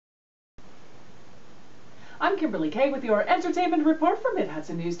I'm Kimberly Kay with your entertainment report from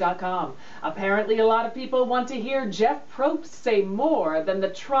MidHudsonNews.com. Apparently, a lot of people want to hear Jeff Probst say more than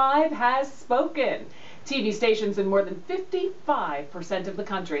the tribe has spoken. TV stations in more than 55% of the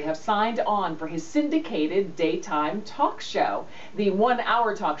country have signed on for his syndicated daytime talk show. The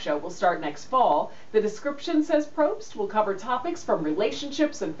one-hour talk show will start next fall. The description says Probst will cover topics from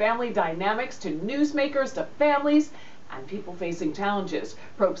relationships and family dynamics to newsmakers to families and people facing challenges.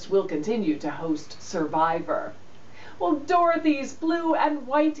 Probst will continue to host Survivor. Well, Dorothy's blue and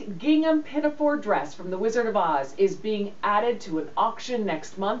white gingham pinafore dress from The Wizard of Oz is being added to an auction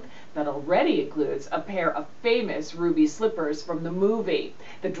next month that already includes a pair of famous ruby slippers from the movie.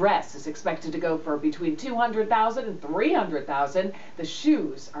 The dress is expected to go for between $200,000 and $300,000. The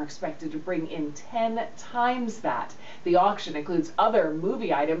shoes are expected to bring in 10 times that. The auction includes other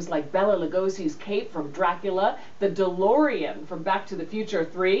movie items like Bela Lugosi's cape from Dracula, the DeLorean from Back to the Future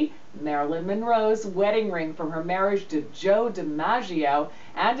 3, Marilyn Monroe's wedding ring from her marriage to Joe DiMaggio,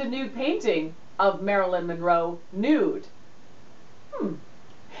 and a nude painting of Marilyn Monroe nude.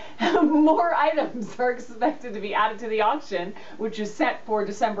 More items are expected to be added to the auction, which is set for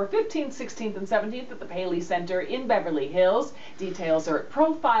December 15th, 16th, and 17th at the Paley Center in Beverly Hills. Details are at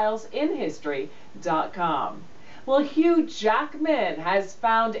profilesinhistory.com. Well, Hugh Jackman has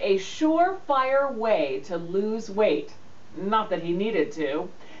found a surefire way to lose weight. Not that he needed to.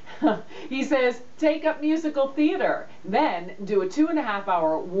 He says, take up musical theater, then do a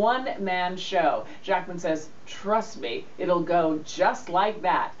 2.5-hour one-man show. Jackman says, trust me, it'll go just like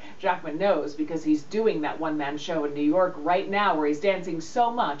that. Jackman knows because he's doing that one-man show in New York right now where he's dancing so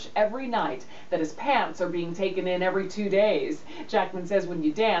much every night that his pants are being taken in every 2 days. Jackman says when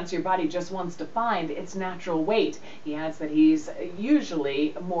you dance, your body just wants to find its natural weight. He adds that he's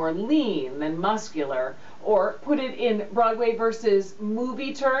usually more lean than muscular. Or put it in Broadway versus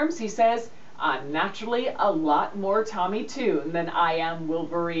movie terms, he says, I'm naturally a lot more Tommy Tune than I am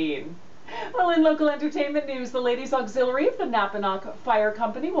Wolverine. Well, in local entertainment news, the Ladies Auxiliary of the Napanoch Fire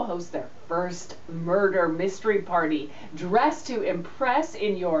Company will host their first murder mystery party, dressed to impress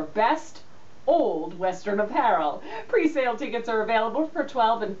in your best old Western apparel. Pre-sale tickets are available for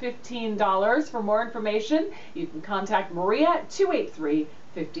 $12 and $15. For more information, you can contact Maria at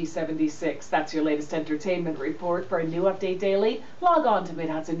 283-5076. That's your latest entertainment report. For a new update daily, log on to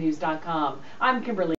MidHudsonNews.com. I'm Kimberly